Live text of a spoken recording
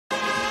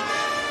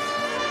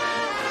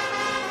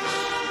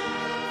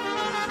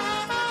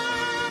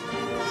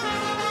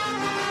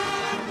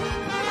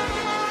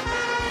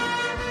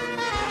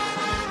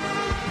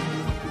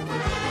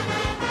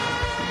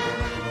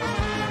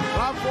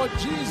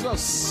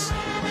Jesus.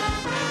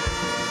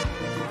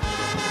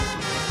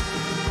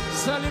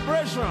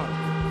 Celebration.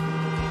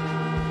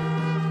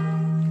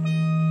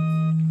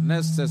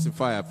 Next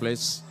testifier,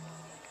 please.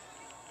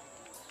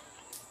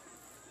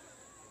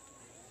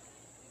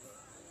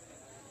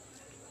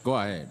 Go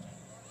ahead.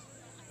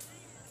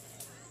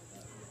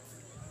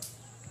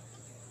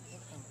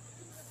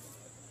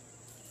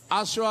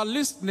 As you are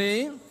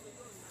listening,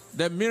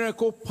 the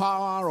miracle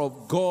power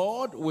of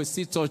God will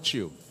still touch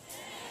you.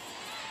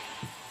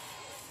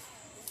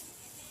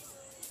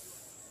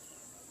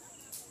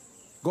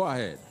 Go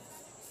ahead.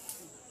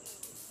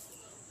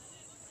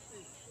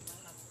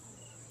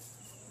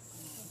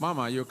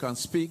 Mama, you can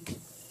speak.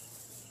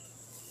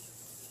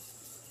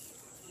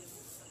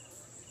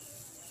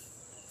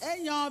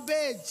 And your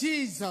baby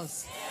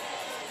Jesus.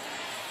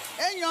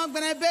 And your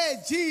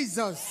baby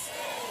Jesus.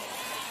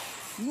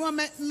 No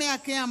me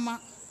akema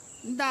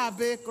nda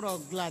be kro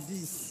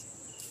Gladys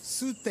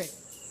sute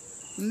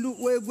ndu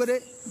we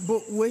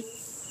bo we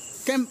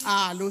kem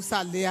alo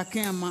sale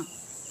akema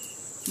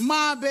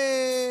ma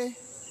be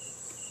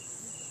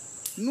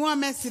no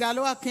me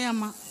siralo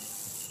akema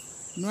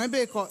no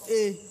be ko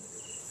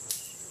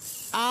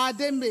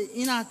adembe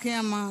ina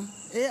akema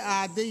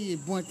ade ye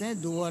bonten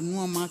do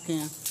no ma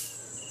ken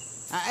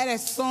a ere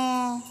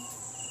son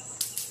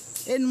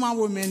enuma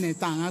wo me ne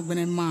tanga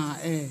gbene ma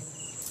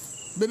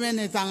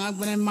bemene tanga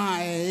grandma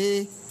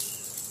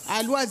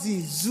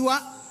alwazi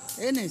zua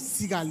ene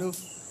sigalo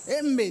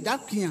me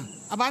dakia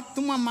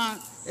abatuma ma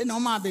no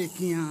ma be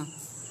kia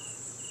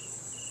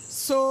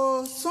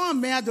so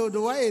me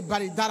adodo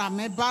bari dara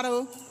me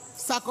baro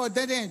sako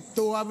deden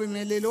to abi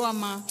me lelo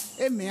ama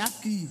me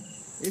aki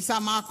esa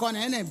ma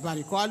kone ene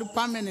bari ko alu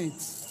permanent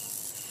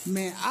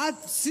me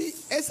si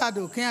esa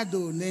do kia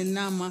do ne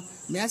nama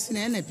me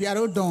asine ene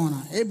piaro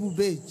dona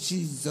ebube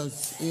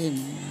Jesus.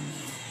 Amen.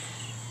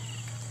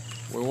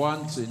 We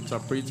want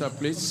interpreter,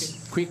 please.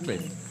 Okay.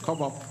 Quickly.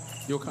 Come up.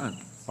 You can.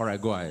 All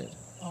right, go ahead.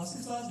 Our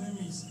sister's name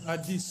is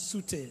Adis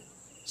Sute.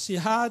 She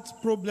had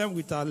problem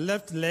with her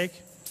left leg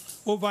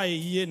over a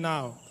year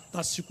now,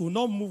 that she could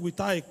not move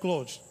without a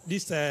clutch,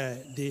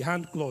 the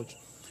hand clutch.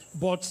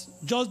 But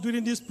just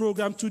during this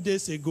program 2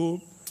 days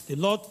ago, the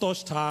Lord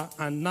touched her,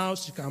 and now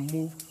she can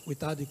move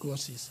without the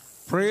clutches.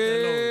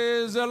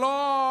 Praise the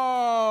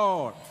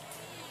Lord.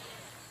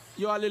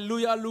 Your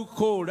hallelujah look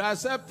cold. I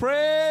said,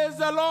 praise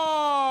the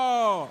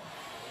Lord.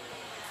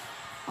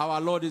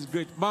 Our Lord is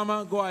great.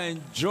 Mama, go and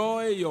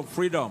enjoy your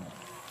freedom.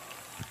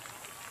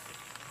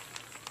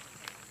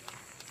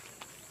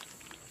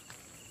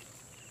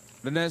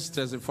 The next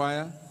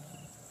testifier.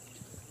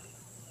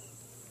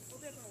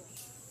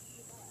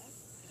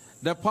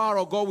 The power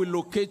of God will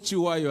locate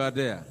you while you are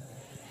there.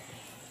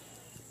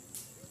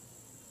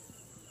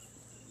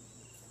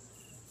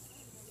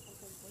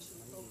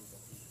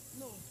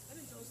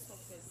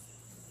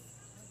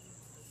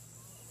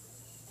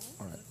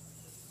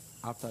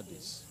 After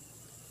this.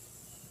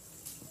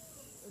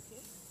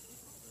 Okay.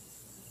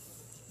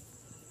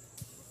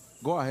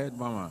 Go ahead,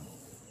 Mama.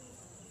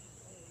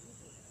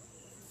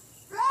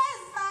 Praise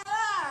the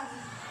Lord.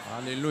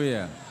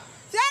 Hallelujah.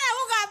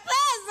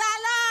 Praise the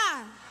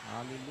Lord.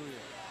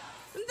 Hallelujah.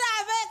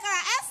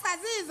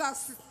 Jesus.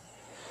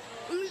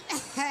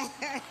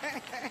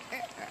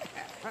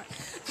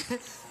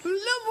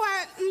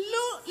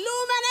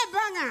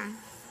 Banga.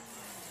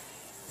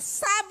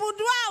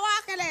 Sabudwa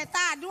wakele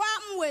ta dwa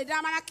mwe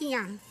da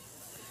manakia.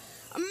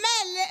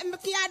 Mele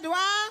mkia dwa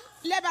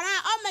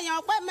lebana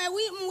omenyo kwa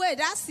mewi mwe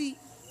da si.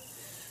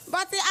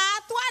 But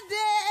atwa de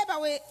eba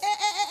we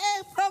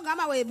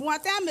program we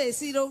buate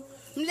amesiro.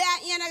 Mle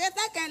yana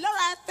geta ken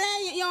lora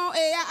ten yo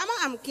ama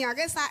amkia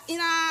gesa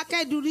ina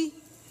ke duri.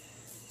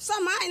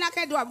 Sama ina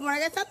ke do abuma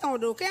geta ton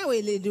do ke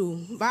we le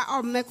do. Ba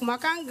omme kuma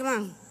kan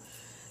grand.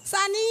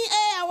 Sani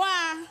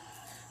wa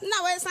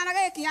na we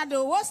sanage kia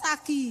do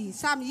wosaki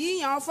sam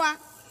yi yofa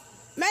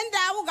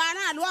menda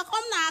ugana lo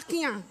kom na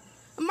kia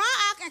ma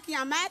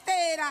akia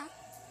matera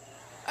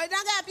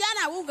odaga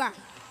piana uga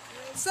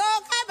so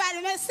kai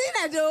ba me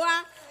sine do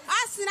wa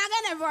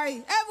asinaga ne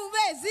boy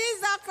ebube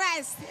Jesus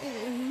Christ.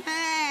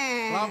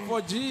 Amen. Clap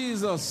for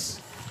Jesus.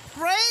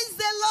 Praise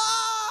the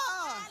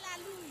Lord.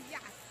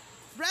 Hallelujah.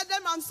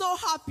 Brethren, I'm so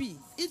happy.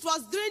 It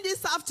was during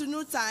this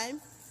afternoon time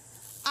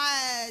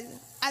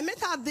I met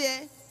her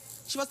there.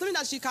 She was telling me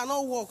that she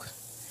cannot walk.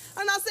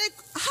 And I said,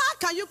 how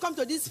can you come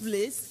to this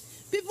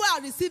place? People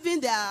are receiving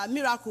their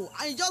miracle.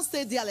 And you just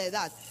stay there like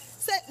that.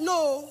 Say,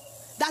 no,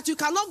 that you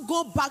cannot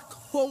go back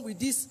home with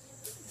this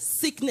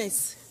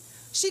sickness.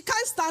 She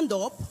can't stand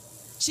up.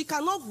 She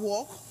cannot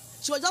walk.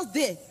 She was just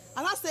there.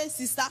 And I said,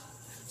 sister.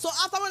 So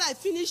after when I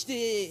finished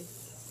the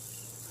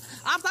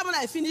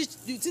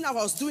thing I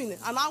was doing,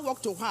 and I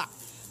walked to her,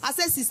 I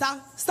said,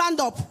 sister, stand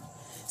up.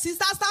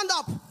 Sister, stand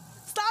up.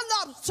 Stand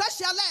up. Stretch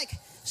your leg.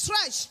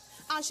 Stretch.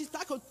 And she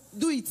started to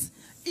do it.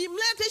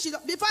 Immediately,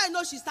 before I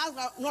know, she started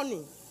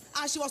running.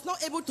 And she was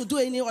not able to do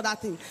any other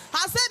thing.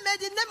 I said, may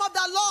the name of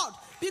the Lord,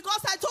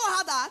 because I told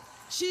her that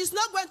she is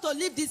not going to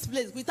leave this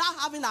place without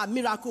having a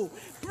miracle.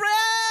 Praise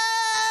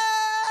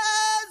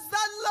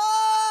the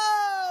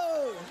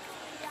Lord.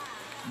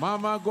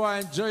 Mama, go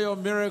and enjoy your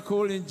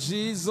miracle in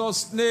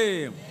Jesus'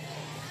 name.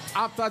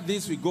 After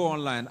this, we go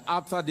online.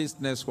 After this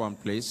next one,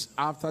 please.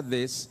 After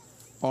this,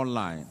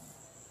 online.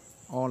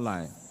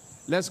 Online.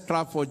 Let's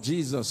clap for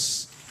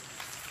Jesus.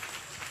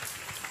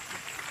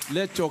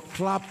 Let your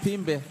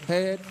clapping be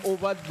heard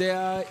over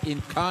there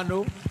in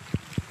Kano.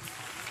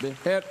 Be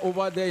heard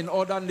over there in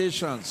other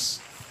nations.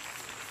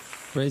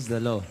 Praise the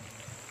Lord.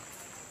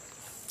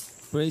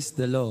 Praise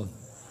the Lord.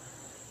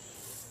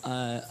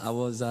 I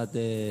was at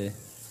the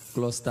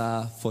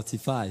cluster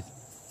 45.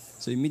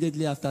 So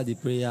immediately after the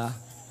prayer,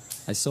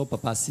 I saw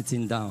Papa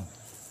sitting down.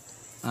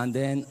 And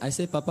then I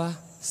said, Papa,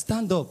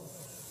 stand up.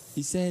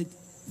 He said,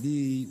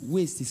 the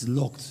waist is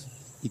locked.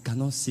 He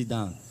cannot sit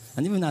down.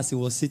 And even as he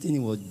was sitting, he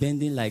was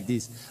bending like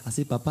this. I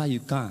said, Papa, you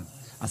can.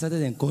 I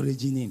started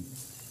encouraging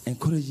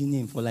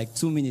him for like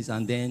 2 minutes,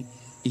 and then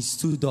he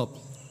stood up.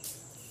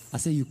 I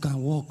said, you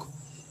can walk.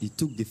 He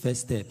took the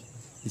first step.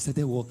 He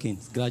started walking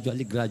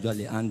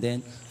gradually, and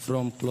then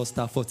from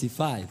cluster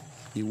 45,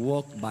 he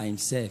walked by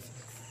himself,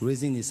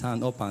 raising his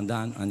hand up and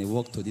down, and he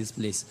walked to this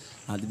place.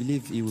 I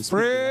believe he was...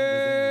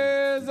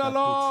 Praise the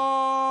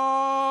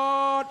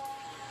Lord!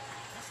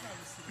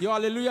 Your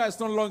hallelujah is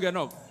not long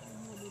enough.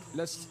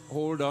 Let's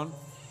hold on.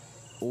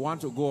 We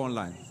want to go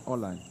online.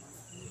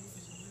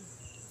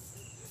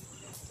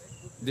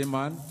 The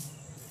man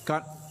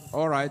can...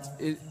 All right.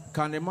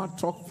 Can the man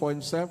talk for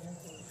himself?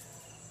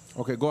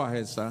 Okay, go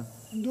ahead, sir.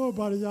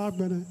 Nobody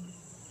yagbere.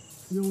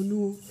 You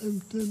know,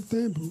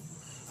 temple.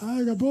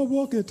 I got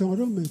bobo ke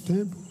toro me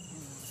temple.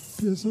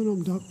 Person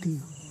am dapki.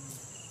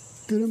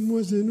 Kere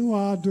moze no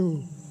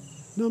ado.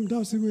 Nam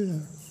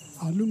dasiwe.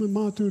 Alu me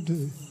mato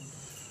de.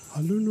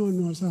 Alu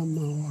no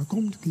sama. I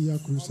come to kia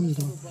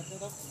crusade.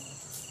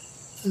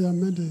 Ya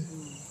mende.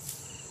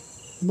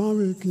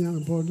 Mawe kia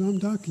bodam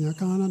da kia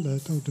kana le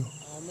toto.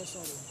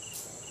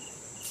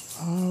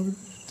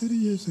 3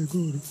 years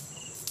ago.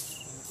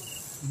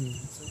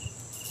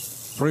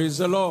 Praise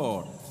the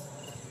Lord.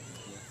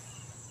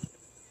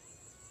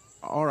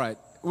 All right.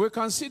 We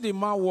can see the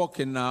man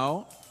walking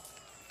now.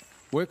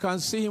 We can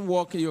see him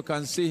walking. You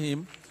can see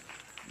him.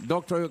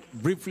 Doctor,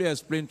 briefly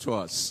explain to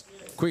us,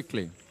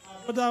 quickly.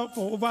 For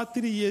over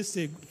 3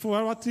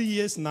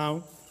 years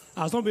now,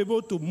 I was not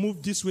able to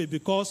move this way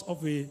because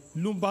of a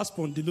lumbar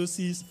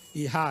spondylosis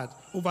he had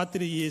over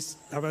 3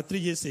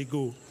 years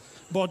ago.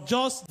 But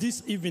just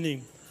this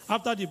evening,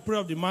 after the prayer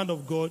of the man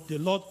of God, the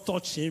Lord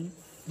touched him,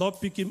 Lord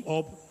picked him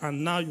up,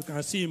 and now you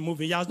can see him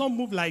moving. He has not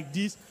moved like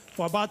this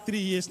for about 3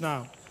 years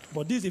now,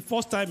 but this is the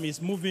first time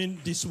he's moving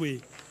this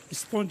way.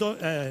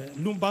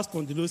 Lumbar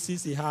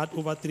spondylosis he had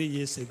over 3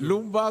 years ago.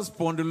 Lumbar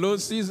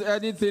spondylosis,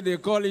 anything they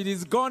call it,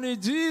 is gone in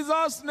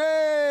Jesus'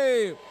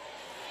 name.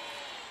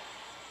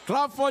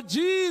 Clap for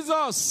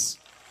Jesus.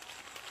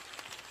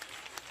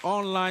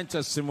 Online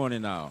testimony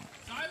now.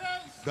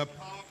 The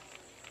power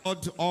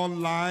of God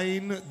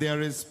online,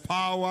 there is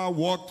power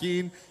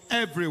working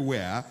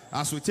everywhere.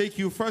 As we take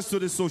you first to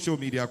the social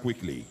media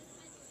quickly.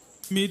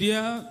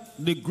 Media,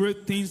 the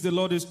great things the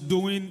Lord is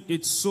doing,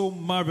 it's so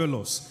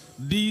marvelous.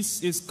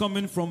 This is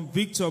coming from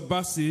Victor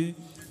Bassi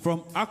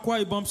from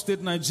Akwa Ibom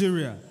State,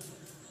 Nigeria.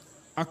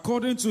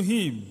 According to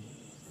him,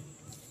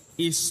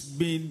 he's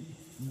been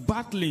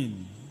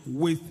battling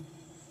with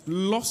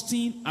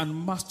lusting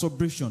and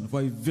masturbation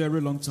for a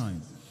very long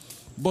time.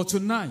 But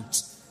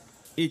tonight,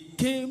 it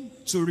came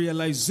to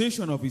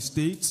realization of his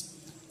state,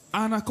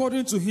 and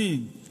according to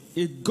him,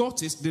 it got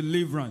his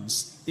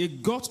deliverance,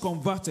 it got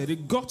converted,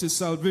 it got his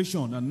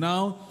salvation, and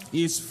now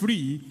he is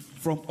free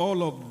from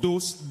all of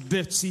those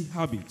dirty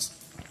habits.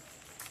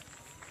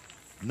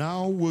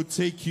 Now we'll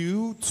take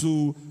you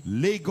to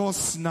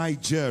Lagos,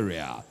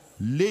 Nigeria.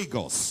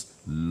 Lagos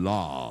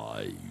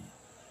Live.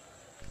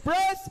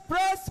 Praise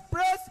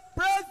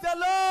the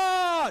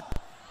Lord.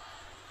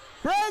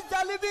 Praise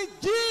the living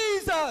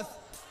Jesus.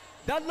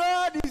 The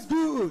Lord is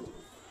good.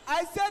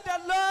 I said the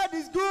Lord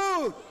is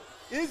good.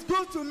 He's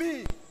good to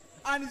me,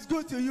 and he's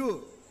good to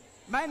you.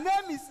 My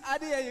name is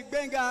Adi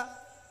Benga.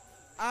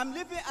 I'm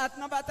living at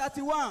number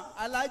 31,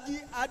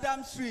 Alaji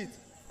Adam Street,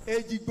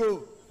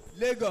 Ejigbo,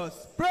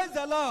 Lagos. Praise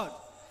the Lord.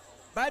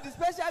 By the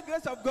special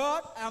grace of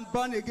God, I am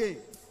born again.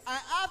 I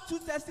have 2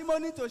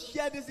 testimonies to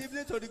share this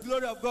evening to the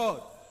glory of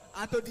God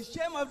and to the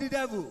shame of the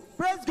devil.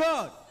 Praise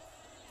God.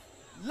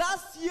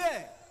 Last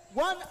year,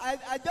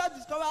 I just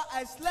discovered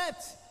I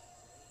slept.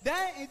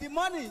 Then in the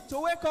morning, to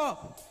wake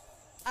up,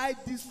 I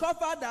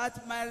discovered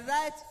that my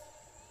right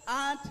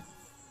hand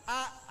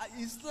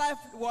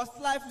was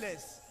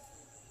lifeless.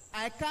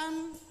 I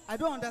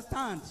don't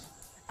understand.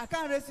 I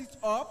can't raise it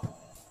up.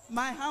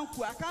 My hand,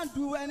 I can't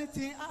do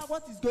anything.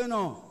 What is going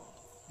on?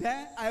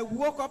 Then I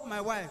woke up my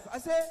wife. I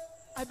said,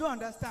 I don't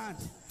understand.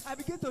 I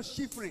began to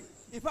shivering.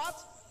 In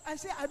fact, I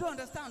said, I don't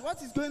understand.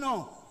 What is going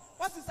on?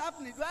 What is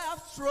happening? Do I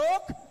have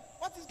stroke?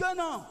 What is going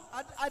on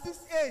at this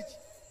age?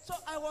 So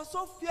I was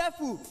so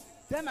fearful.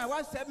 Then my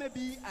wife said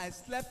maybe I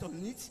slept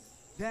on it.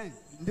 Then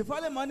the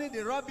following morning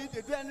they rub it,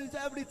 they do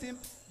everything.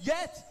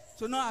 Yet,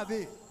 to no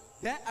avail.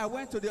 Then I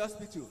went to the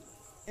hospital.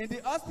 In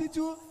the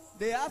hospital,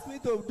 They asked me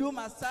to do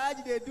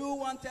massage. They do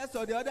one test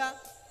or the other.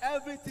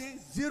 Everything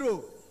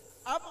zero.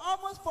 I'm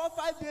almost 4 or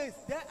 5 days.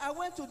 Then I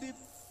went to the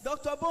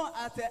Dr. Bone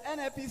at the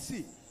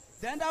NFPC.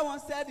 Then that one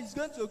said he's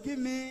going to give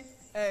me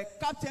a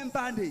captain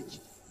bandage.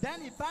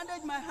 Then he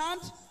bandaged my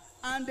hand,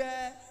 and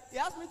he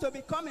asked me to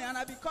be coming, and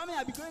I'll be coming.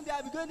 I'll be going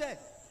there.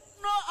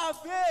 No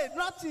avail,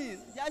 nothing.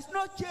 There's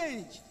no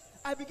change.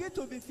 I begin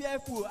to be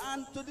fearful,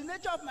 and to the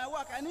nature of my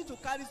work, I need to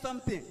carry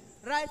something,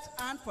 right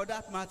hand for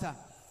that matter.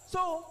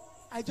 So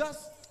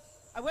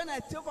when I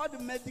took all the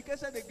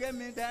medication they gave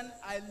me, then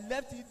I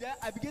left it there.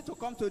 I began to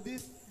come to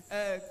this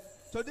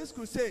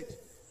crusade.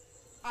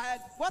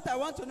 What I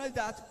want to know is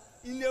that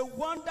in a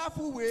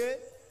wonderful way,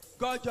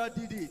 God just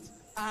did it,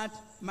 and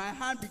my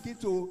hand began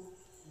to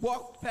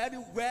work very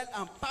well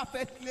and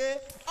perfectly.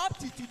 Up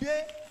to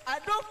today, I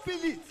don't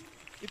feel it.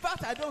 In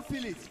fact, I don't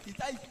feel it.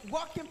 It's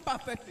working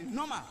perfectly,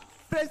 normal.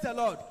 Praise the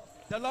Lord.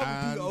 The Lord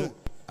will do all.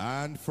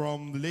 And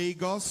from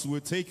Lagos,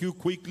 we'll take you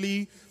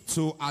quickly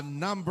to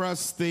Anambra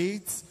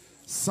State,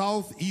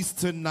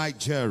 southeastern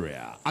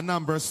Nigeria.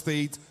 Anambra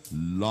State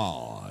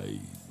live.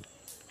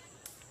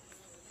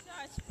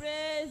 Church,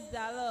 praise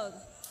the Lord.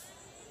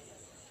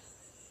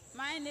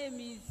 My name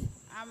is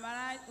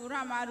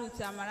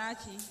Uramarutu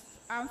Amarachi.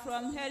 I'm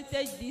from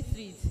Heritage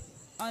District,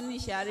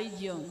 Onitsha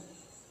region.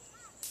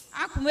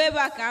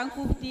 Akumeba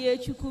Kankupti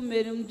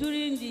Chukumerum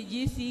during the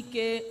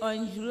GCK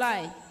on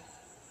July.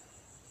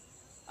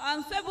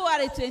 On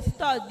February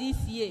 23rd this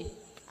year,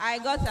 I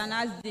got an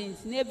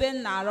accident near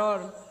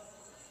Naror.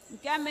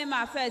 It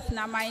my first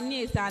na my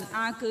knees and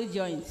ankle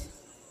joints.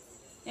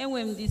 And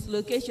when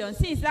dislocation,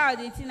 since I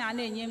did in an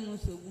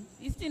Musugu,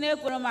 it's still a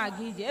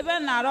Kuromagiji,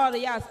 even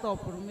Naror, ya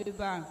stop for me.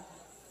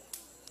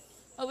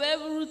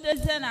 However,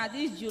 rooted at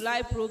this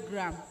July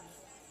program.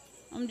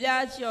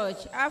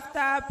 Church,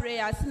 after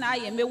prayers, I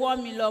am a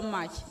 1 million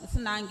match.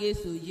 Sinange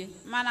Soje.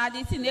 Man, I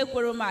did in a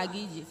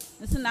Kuromagiji,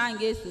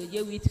 Sinange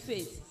Soje with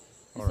faith.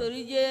 So,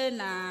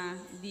 na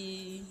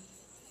the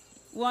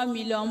 1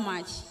 million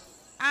match.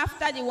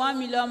 After the 1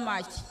 million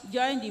match,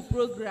 join the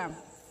program.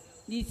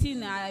 The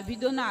thing we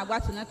don't know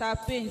about another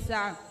pain,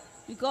 sir.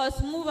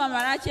 Because move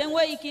Amarachi and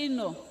where you can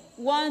know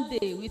 1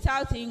 day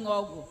without in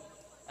Ogo.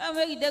 And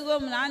when they go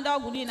and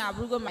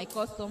I'll my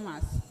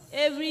customers.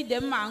 Every day,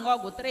 man,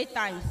 go 3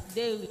 times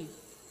daily.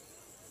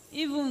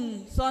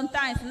 Even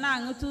sometimes,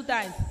 now 2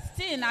 times.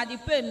 Still, I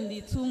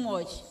depend too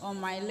much on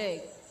my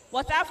leg.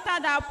 But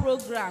after that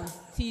program,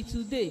 till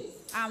today,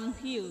 I'm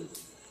healed.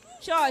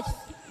 Church,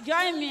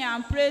 join me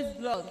and praise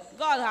God.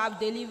 God have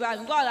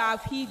delivered me. God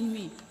have healed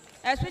me.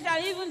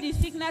 Especially even the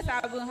sickness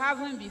I've been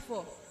having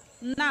before.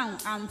 Now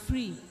I'm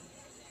free.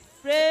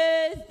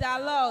 Praise the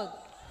Lord.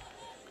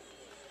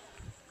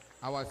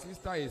 Our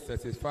sister is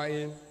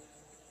testifying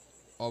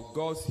of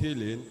God's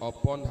healing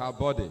upon her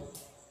body.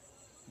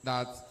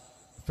 That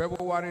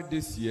February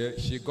this year,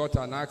 she got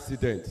an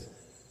accident.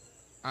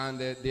 And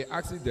the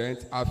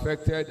accident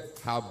affected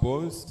her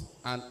bones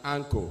and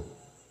ankle.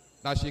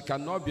 That she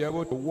cannot be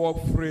able to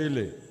walk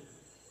freely.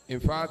 In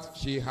fact,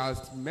 she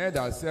has made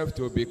herself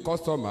to be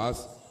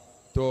customers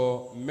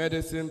to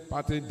medicine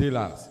party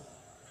dealers.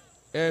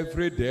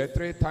 Every day,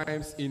 3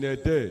 times in a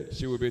day,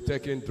 she will be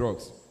taking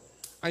drugs.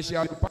 And she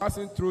has been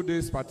passing through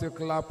this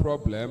particular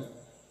problem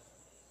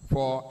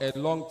for a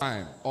long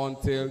time,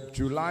 until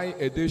July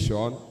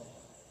edition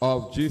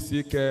of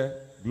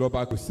GCK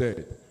Global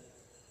Crusade.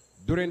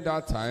 During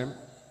that time,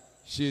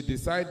 she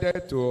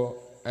decided to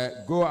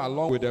go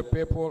along with the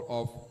people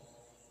of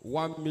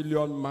 1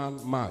 million man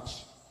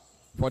march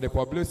for the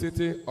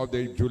publicity of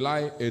the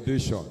July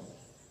edition.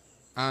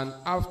 And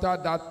after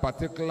that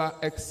particular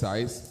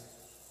exercise,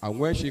 and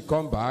when she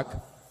come back,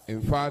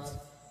 in fact,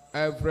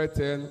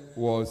 everything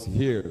was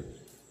healed.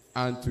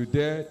 And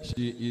today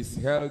she is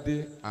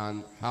healthy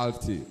and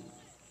healthy.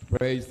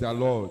 Praise the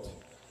Lord.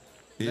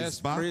 Let's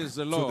praise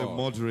the Lord. To the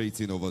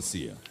moderating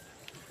overseer.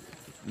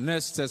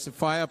 Next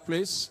testifier,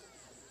 please.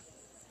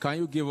 Can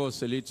you give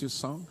us a little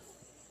song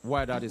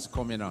while that is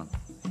coming on?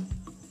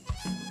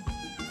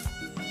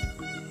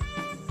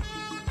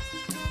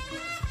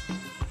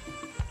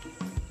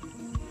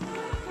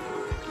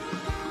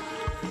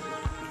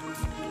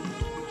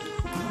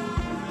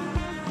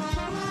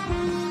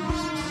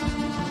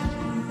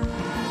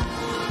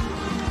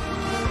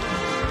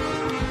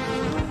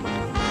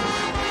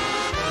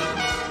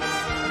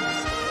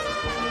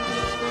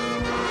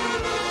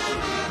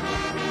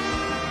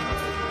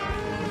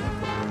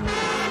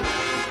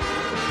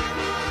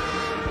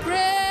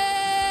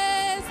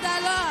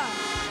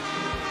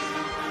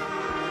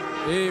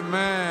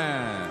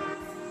 Amen.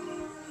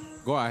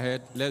 Go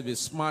ahead. Let's be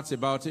smart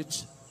about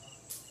it.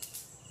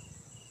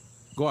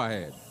 Go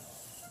ahead.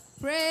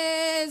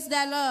 Praise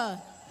the Lord.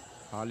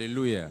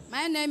 Hallelujah.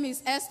 My name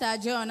is Esther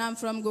John. I'm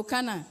from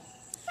Gokana.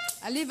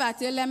 I live at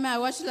Eleme. I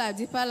worship at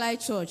Deeper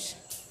Life Church,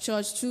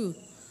 Church 2.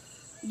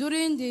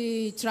 During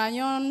the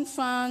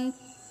Triumphant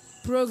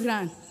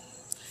program,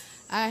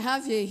 I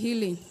have a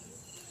healing.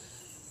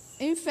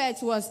 In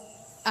fact, it was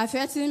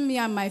affecting me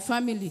and my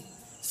family.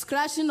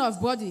 Scratching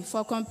of body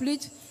for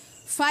complete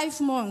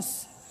 5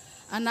 months.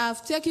 And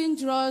I've taken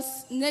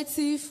drugs,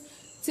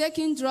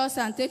 taking drugs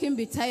and taking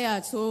be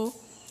tired. So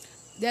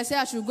they say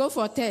I should go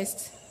for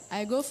test.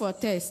 I go for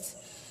test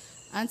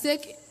and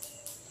take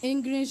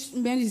English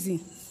medicine.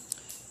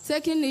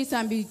 Taking it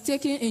and be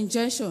taking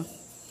injection.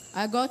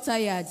 I got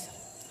tired.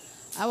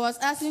 I was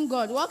asking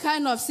God, what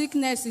kind of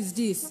sickness is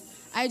this?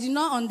 I did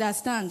not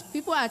understand.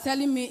 People are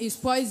telling me it's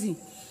poison.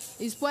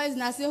 It's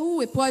poison. I say, who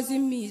will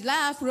poison me? If I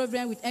have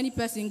problem with any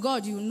person,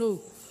 God, you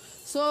know.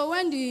 So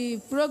when the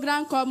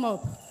program come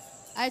up,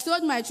 I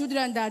told my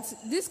children that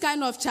this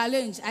kind of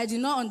challenge, I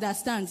did not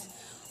understand.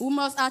 We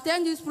must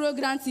attend this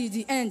program till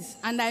the end,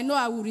 and I know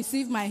I will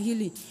receive my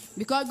healing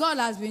because God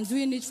has been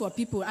doing it for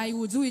people, and He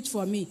will do it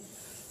for me.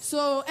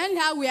 So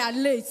anyhow, we are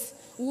late.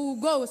 We will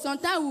go.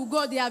 Sometimes we will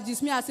go. They have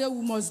dismissed. I say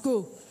we must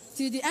go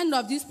till the end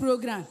of this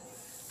program.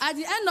 At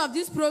the end of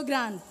this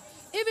program,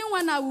 even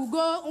when I will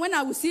go, when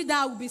I will sit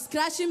down, I will be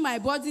scratching my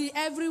body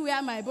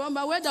everywhere, my body.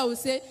 But where they will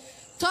say,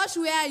 touch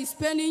where is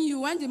paining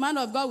you. When the man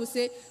of God will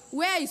say,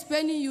 where is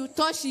paining you,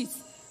 touch it.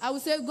 I will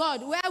say,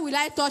 God, where will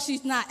I touch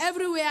it now?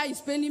 Everywhere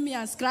is paining me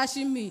and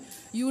scratching me.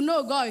 You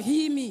know, God,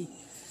 heal me.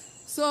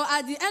 So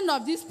at the end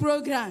of this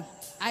program,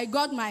 I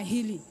got my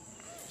healing.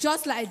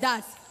 Just like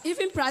that.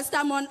 Even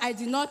paracetamol, I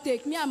did not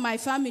take. Me and my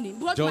family,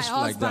 both just my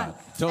husband,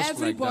 like that.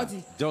 everybody.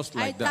 Like that. Just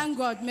like that. I thank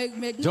God.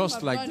 Make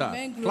just like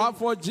that. Clap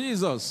for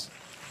Jesus.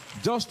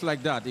 Just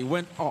like that. It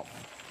went up.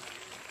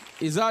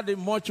 Is that the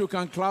much you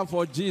can clap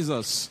for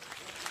Jesus?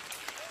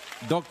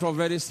 Doctor,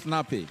 very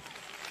snappy.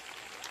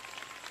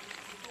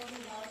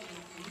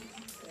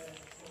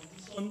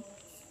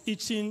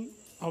 Itching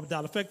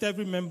that affect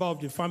every member of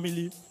the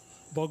family,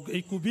 but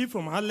it could be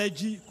from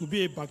allergy, it could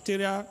be a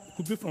bacteria, it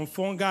could be from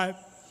fungi.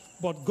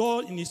 But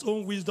God, in His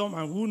own wisdom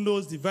and who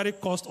knows the very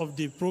cost of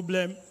the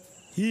problem,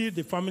 healed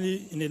the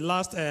family in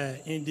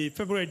the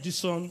February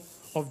edition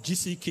of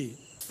GCK.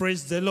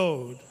 Praise the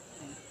Lord.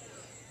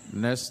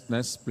 Next,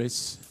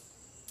 please.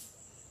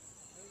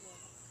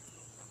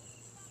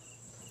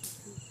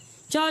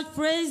 Church,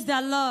 praise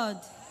the Lord.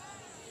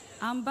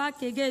 I'm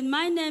back again.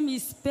 My name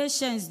is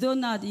Patience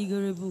Donald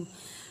Igorebu.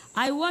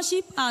 I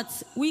worship at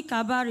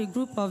Wikabari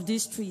Group of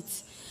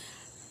Districts.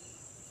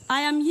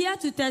 I am here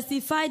to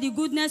testify the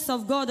goodness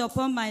of God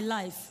upon my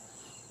life.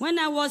 When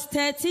I was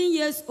 13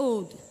 years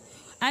old,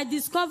 I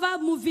discovered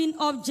moving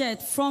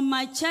object from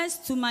my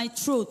chest to my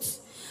throat.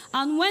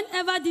 And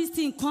whenever this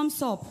thing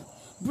comes up,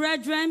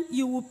 brethren,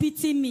 you will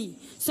pity me.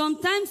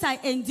 Sometimes I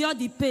endure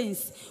the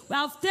pains. We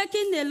have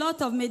taken a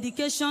lot of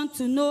medication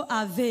to no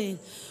avail.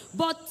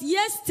 But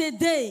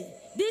yesterday,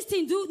 this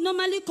thing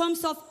normally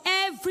comes up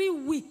every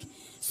week.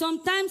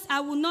 Sometimes I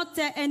will not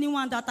tell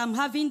anyone that I'm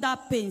having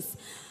that pains.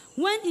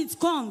 When it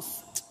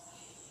comes,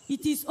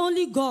 it is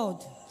only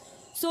God.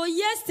 So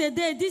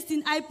yesterday, this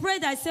thing, I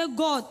prayed, I said,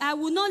 God, I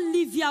will not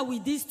live here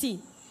with this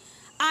thing.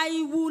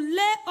 I will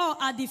lay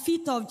all at the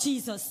feet of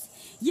Jesus.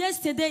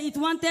 Yesterday, it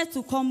wanted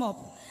to come up,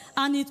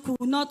 and it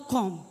could not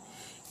come.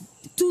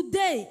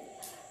 Today,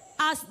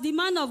 as the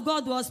man of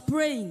God was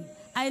praying,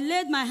 I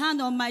laid my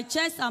hand on my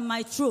chest and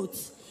my throat.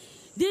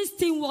 This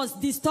thing was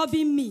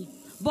disturbing me.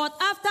 But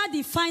after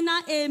the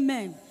final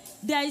amen,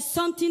 there is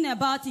something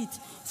about it.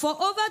 For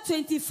over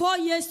 24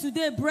 years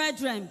today,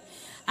 brethren,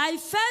 I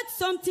felt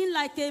something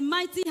like a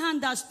mighty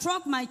hand that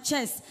struck my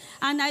chest,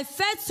 and I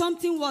felt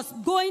something was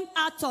going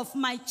out of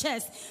my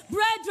chest.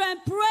 Brethren,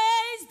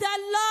 praise the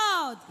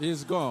Lord.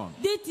 He's gone.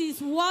 This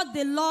is what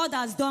the Lord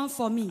has done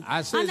for me.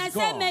 I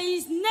said, may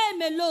His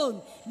name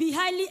alone be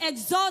highly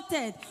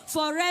exalted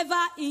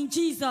forever in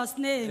Jesus'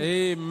 name.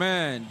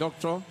 Amen.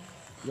 Doctor,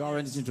 you have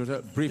anything to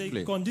tell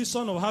briefly? The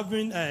condition of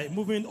having a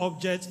moving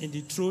object in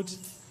the throat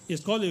is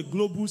called a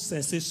global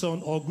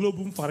sensation or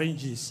global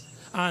pharyngeal.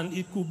 And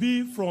it could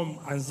be from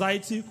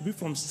anxiety, it could be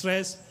from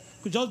stress,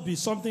 it could just be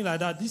something like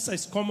that. This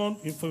is common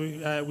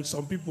with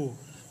some people.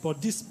 But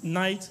this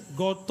night,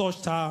 God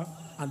touched her,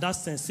 and that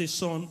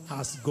sensation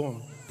has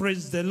gone.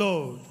 Praise the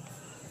Lord.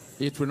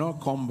 It will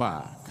not come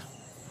back.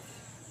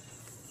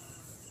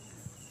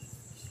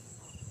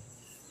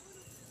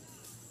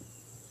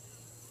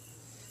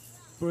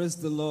 Praise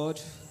the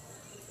Lord.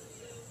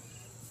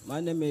 My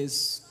name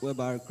is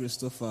Weber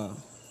Christopher.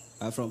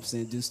 I'm from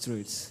St.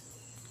 District.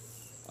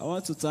 I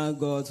want to thank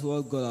God for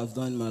what God has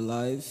done in my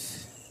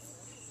life.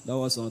 That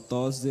was on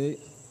Thursday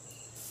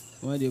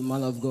when the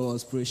man of God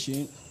was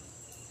preaching.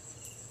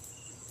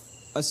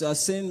 As you are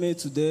seeing me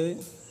today,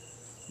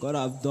 God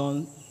has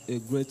done a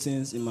great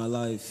things in my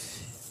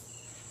life.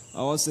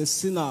 I was a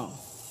sinner.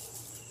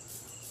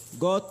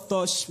 God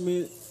touched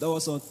me. That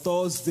was on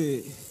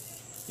Thursday.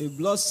 He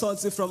blew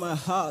something from my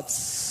heart.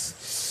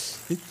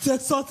 He took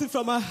something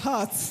from my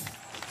heart.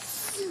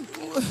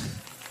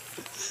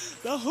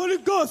 The Holy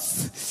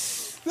Ghost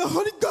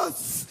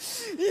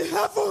in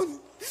heaven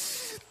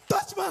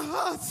touch my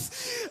heart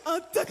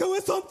and take away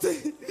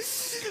something.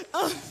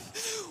 And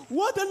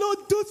what the Lord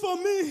does for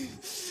me,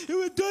 He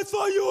will do it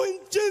for you in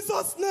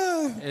Jesus'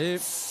 name.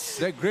 If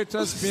the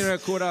greatest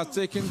miracle has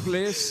taken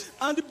place.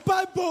 And the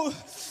Bible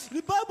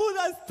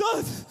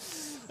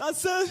that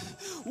said,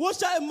 what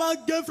shall a man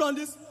get from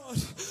this world? Lord,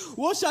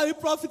 what shall it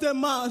profit a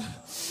man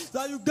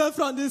that you get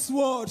from this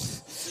world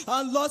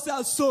and lost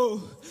your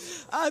soul?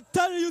 I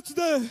tell you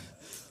today,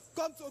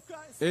 come to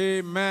Christ.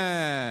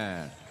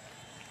 Amen.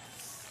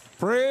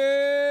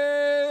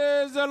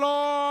 Praise the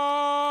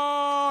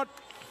Lord.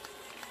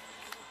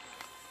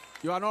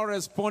 You are not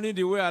responding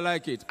the way I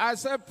like it. I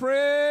said,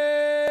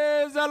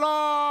 praise the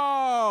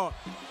Lord.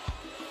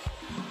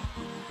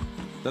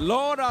 The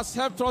Lord has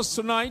helped us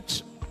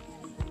tonight.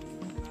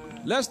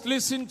 Let's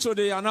listen to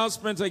the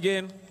announcement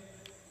again.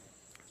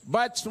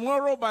 By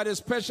tomorrow, by the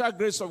special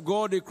grace of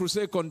God, the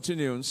crusade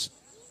continues.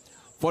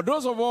 For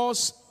those of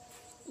us,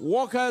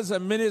 workers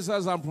and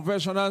ministers and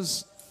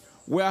professionals,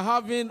 we are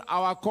having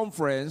our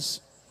conference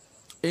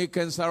in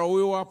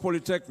Kensarawiwa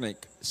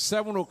Polytechnic,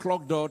 7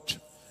 o'clock dot,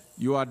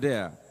 you are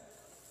there.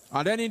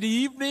 And then in the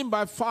evening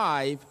by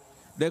 5,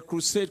 the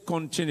crusade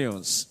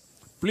continues.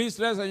 Please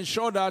let's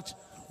ensure that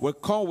we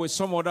come with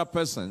some other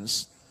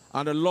persons,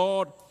 and the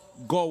Lord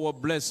God will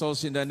bless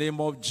us in the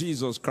name of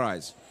Jesus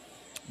Christ.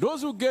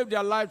 Those who gave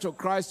their life to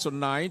Christ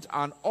tonight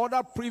and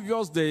other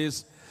previous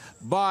days,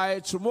 by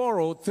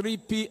tomorrow, 3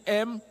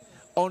 p.m.,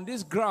 on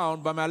this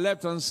ground by my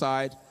left-hand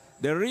side,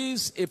 there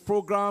is a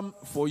program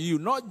for you,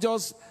 not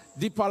just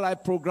Deeper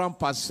Life program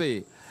per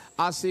se.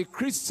 As a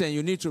Christian,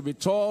 you need to be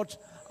taught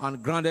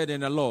and grounded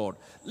in the Lord.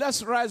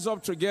 Let's rise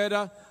up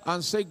together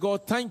and say,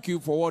 God, thank you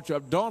for what you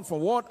have done, for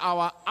what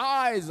our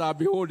eyes are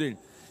beholding.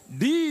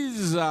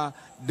 These are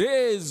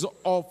days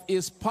of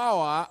his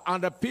power,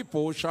 and the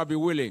people shall be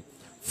willing.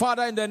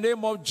 Father, in the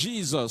name of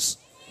Jesus,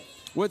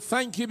 we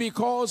thank you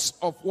because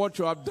of what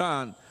you have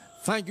done.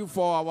 Thank you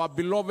for our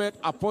beloved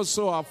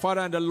apostle, our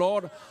Father in the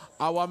Lord,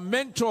 our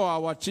mentor,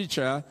 our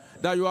teacher,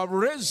 that you have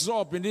raised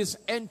up in this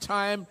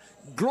end-time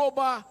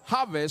global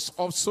harvest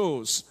of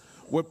souls.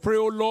 We pray,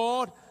 O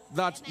Lord,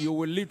 that you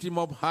will lift him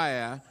up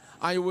higher,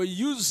 and you will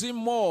use him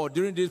more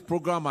during this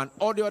program and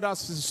all the other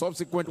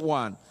subsequent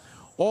one.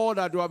 All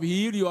that you have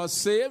healed, you are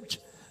saved.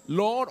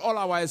 Lord, all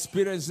our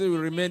experiences will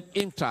remain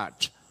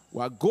intact.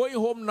 We are going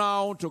home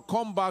now to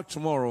come back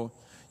tomorrow.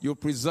 You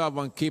preserve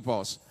and keep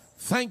us.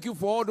 Thank you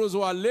for all those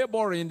who are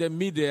laboring in the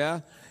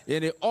media,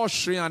 in the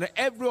ushering, and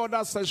every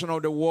other section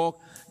of the work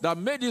that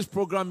made this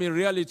program a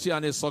reality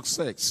and a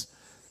success.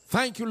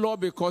 Thank you, Lord,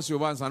 because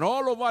you've answered. And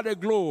all over the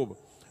globe,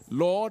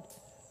 Lord,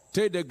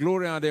 take the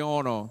glory and the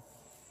honor.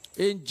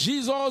 In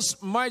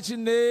Jesus' mighty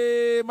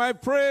name, I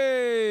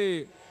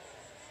pray.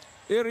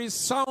 A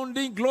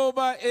resounding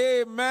global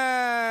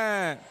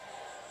amen.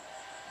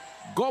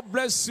 God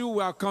bless you.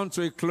 We are come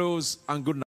to a close, and good night.